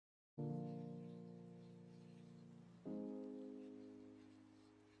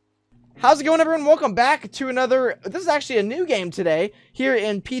How's it going, everyone? Welcome back to another, this is actually a new game today, here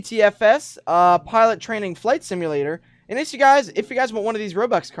in PTFS, Pilot Training Flight Simulator. And if you guys want one of these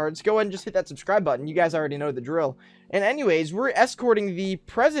Robux cards, go ahead and just hit that subscribe button. You guys already know the drill. And anyways, we're escorting the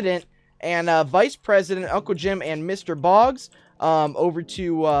President and Vice President, Uncle Jim, and Mr. Boggs, over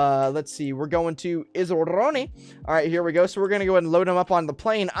to, let's see, we're going to Isoroni. Alright, here we go. So we're going to go ahead and load them up on the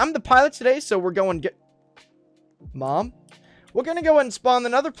plane. I'm the pilot today, so we're going Mom? We're going to go ahead and spawn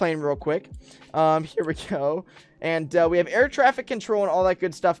another plane real quick. Here we go. And we have air traffic control and all that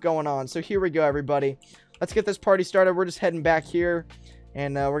good stuff going on. So here we go, everybody. Let's get this party started. We're just heading back here.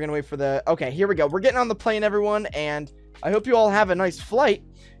 And we're going to wait for the... Okay, here we go. We're getting on the plane, everyone. And I hope you all have a nice flight.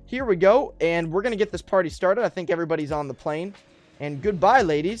 Here we go. And we're going to get this party started. I think everybody's on the plane. And goodbye,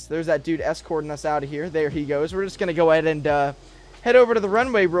 ladies. There's that dude escorting us out of here. There he goes. We're just going to go ahead and head over to the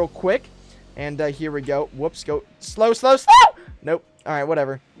runway real quick. And here we go. Whoops, go slow, slow, slow. Nope. All right,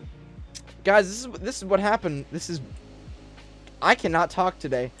 whatever. Guys, this is what happened. I cannot talk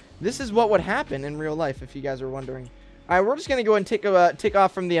today. This is what would happen in real life, if you guys are wondering. All right, we're just gonna go and take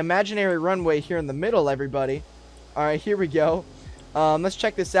off from the imaginary runway here in the middle, everybody. All right, here we go. Let's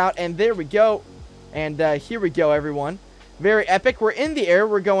check this out, and there we go. And here we go, everyone. Very epic. We're in the air.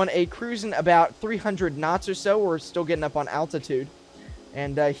 We're going cruising about 300 knots or so. We're still getting up on altitude.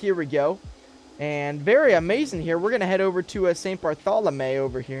 And here we go. And very amazing here. We're going to head over to St. Bartholomew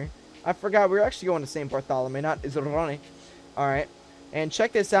over here. I forgot we were actually going to St. Bartholomew, not Isoroni. Alright. And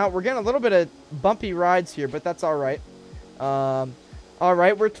check this out. We're getting a little bit of bumpy rides here, but that's alright.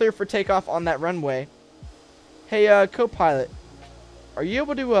 Alright, we're clear for takeoff on that runway. Hey, co-pilot. Are you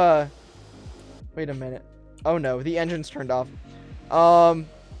able to, wait a minute. Oh, no. The engine's turned off.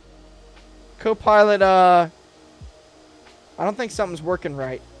 Co-pilot, I don't think something's working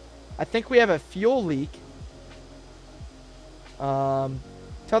right. I think we have a fuel leak. Tell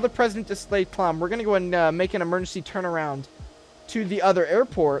the President to slay climb. We're going to go and make an emergency turnaround to the other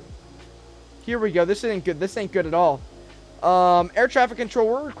airport. Here we go. This ain't good. This ain't good at all. Air traffic control.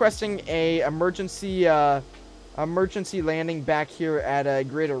 We're requesting a emergency landing back here at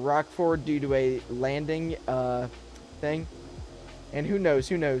Greater Rockford due to a landing thing. And who knows?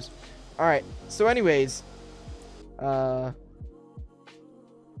 Who knows? All right. So anyways,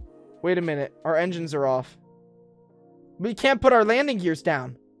 wait a minute. Our engines are off. We can't put our landing gears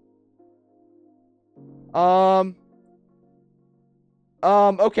down.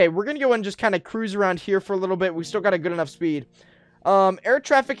 Okay, we're gonna go and just kind of cruise around here for a little bit. We still got a good enough speed. Air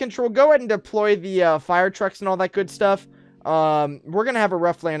traffic control, go ahead and deploy the fire trucks and all that good stuff. We're gonna have a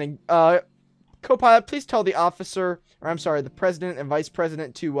rough landing. Co-pilot, please tell the officer, or I'm sorry, the President and Vice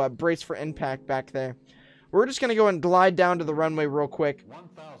President to brace for impact back there. We're just gonna go and glide down to the runway real quick.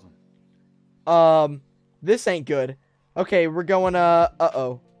 1,000. This ain't good. Okay, we're going,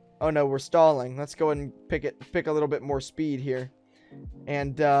 uh-oh. Oh, no, we're stalling. Let's go and pick a little bit more speed here.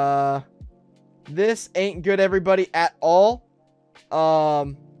 And, this ain't good, everybody, at all.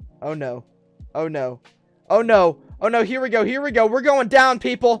 Oh, no. Oh, no. Oh, no. Oh, no, here we go, here we go. We're going down,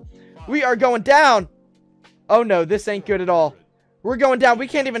 people. We are going down. Oh, no, this ain't good at all. We're going down. We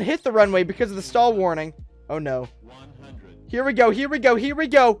can't even hit the runway because of the stall warning. Oh, no. Here we go, here we go, here we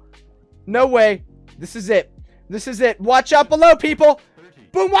go. No way. This is it. This is it. Watch out below, people.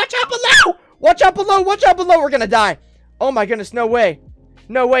 Boom, watch out below. Watch out below. Watch out below. We're going to die. Oh, my goodness. No way.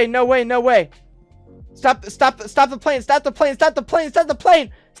 No way. No way. No way. Stop the plane. Stop the plane. Stop the plane. Stop the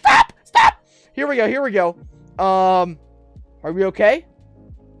plane. Stop. Stop. Here we go. Here we go. Are we okay?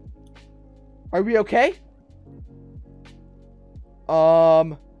 Are we okay?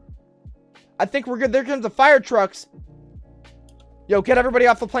 I think we're good. There comes the fire trucks. Yo, get everybody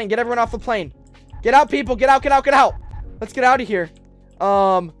off the plane. Get everyone off the plane. Get out, people. Get out, get out, get out. Let's get out of here.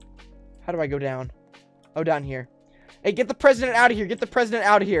 How do I go down? Oh, down here. Hey, get the President out of here. Get the President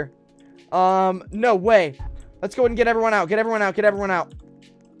out of here. No way. Let's go and get everyone out. Get everyone out. Get everyone out.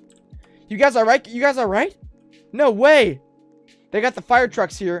 You guys all right? You guys all right? No way. They got the fire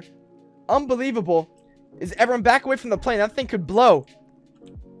trucks here. Unbelievable. Is everyone back away from the plane? That thing could blow.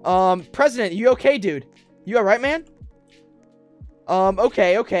 President, you okay, dude? You all right, man?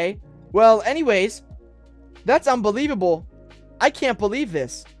 Okay, okay. Well, anyways, that's unbelievable. I can't believe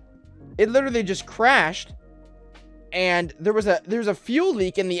this. It literally just crashed, and there's a fuel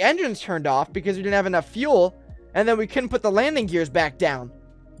leak, and the engines turned off because we didn't have enough fuel, and then we couldn't put the landing gears back down.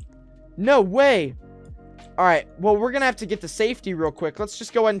 No way. All right, well, we're gonna have to get to safety real quick. Let's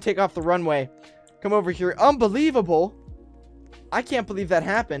just go ahead and take off the runway. Come over here. Unbelievable. I can't believe that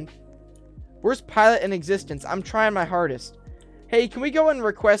happened. Worst pilot in existence. I'm trying my hardest. Hey, can we go and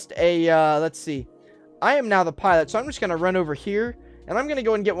request a, let's see. I am now the pilot, so I'm just going to run over here, and And I'm going to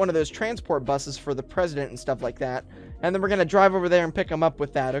go and get one of those transport buses for the president and stuff like that. And then we're going to drive over there and pick him up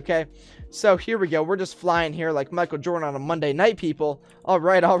with that, okay? So here we go. We're just flying here like Michael Jordan on a Monday night, people. All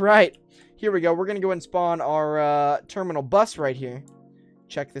right, all right. Here we go. We're going to go and spawn our terminal bus right here.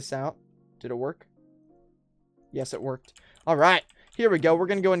 Check this out. Did it work? Yes, it worked. All right. Here we go. We're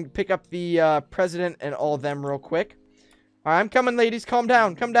going to go and pick up the president and all of them real quick. All right, I'm coming, ladies. Calm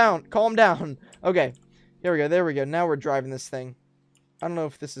down. Calm down. Calm down. Okay. Here we go. There we go. Now we're driving this thing. I don't know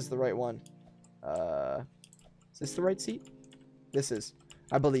if this is the right one. Is this the right seat? This is,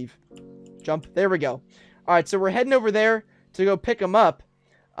 I believe. Jump. There we go. All right, so we're heading over there to go pick them up.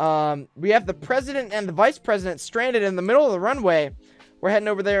 We have the president and the vice president stranded in the middle of the runway. We're heading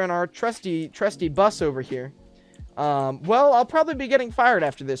over there in our trusty bus over here. Well, I'll probably be getting fired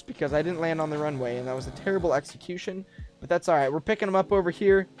after this because I didn't land on the runway, and that was a terrible execution. But that's all right. We're picking them up over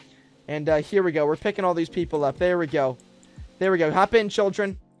here, and here we go. We're picking all these people up. There we go. There we go. Hop in,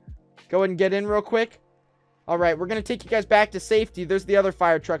 children. Go ahead and get in real quick. All right, we're going to take you guys back to safety. There's the other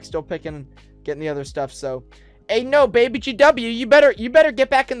fire truck still getting the other stuff, so. Hey, no, baby GW, you better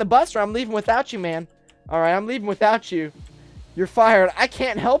get back in the bus or I'm leaving without you, man. All right, I'm leaving without you. You're fired. I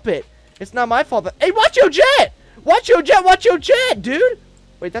can't help it. It's not my fault. Hey, watch your jet! Watch your jet! Watch your jet, dude!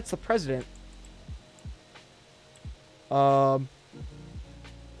 Wait, that's the president.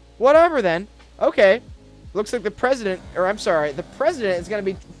 Whatever then. Okay. Looks like the president, or I'm sorry, the president is going to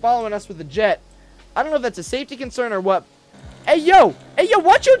be following us with the jet. I don't know if that's a safety concern or what. Hey, yo! Hey, yo,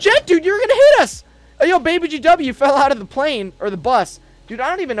 watch your jet, dude! You're going to hit us! Hey, yo, baby GW fell out of the plane, or the bus. Dude, I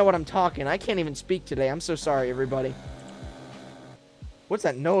don't even know what I'm talking. I can't even speak today. I'm so sorry, everybody. What's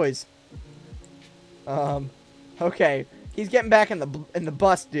that noise? Okay. He's getting back in the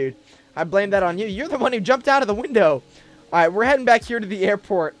bus, dude. I blame that on you. You're the one who jumped out of the window. Alright, we're heading back here to the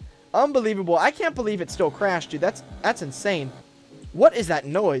airport. Unbelievable. I can't believe it still crashed, dude. That's insane. What is that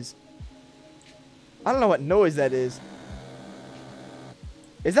noise? I don't know what noise that is.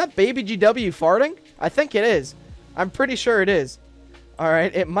 Is that baby GW farting? I think it is. I'm pretty sure it is.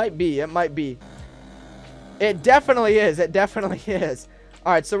 Alright, it might be. It might be. It definitely is. It definitely is.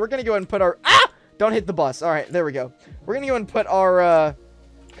 Alright, so we're going to go ahead and put our... Ah! Don't hit the bus. Alright, there we go. We're going to go ahead and put our...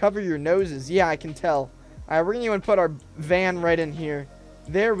 Cover your noses. Yeah, I can tell. Alright, we're going to go ahead and put our van right in here.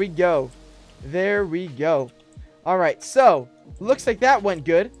 There we go. There we go. Alright, so... Looks like that went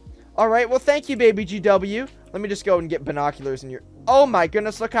good. Alright, well, thank you, baby GW. Let me just go and get binoculars in your... Oh, my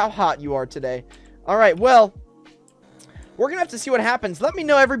goodness, look how hot you are today. Alright, well... We're going to have to see what happens. Let me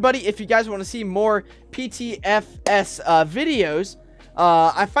know, everybody, if you guys want to see more PTFS videos.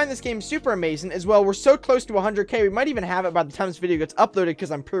 I find this game super amazing as well. We're so close to 100K. We might even have it by the time this video gets uploaded because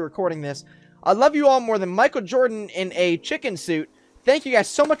I'm pre-recording this. I love you all more than Michael Jordan in a chicken suit. Thank you guys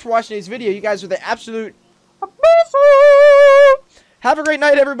so much for watching this video. You guys are the absolute best. Have a great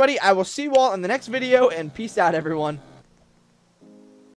night, everybody. I will see you all in the next video, and peace out, everyone.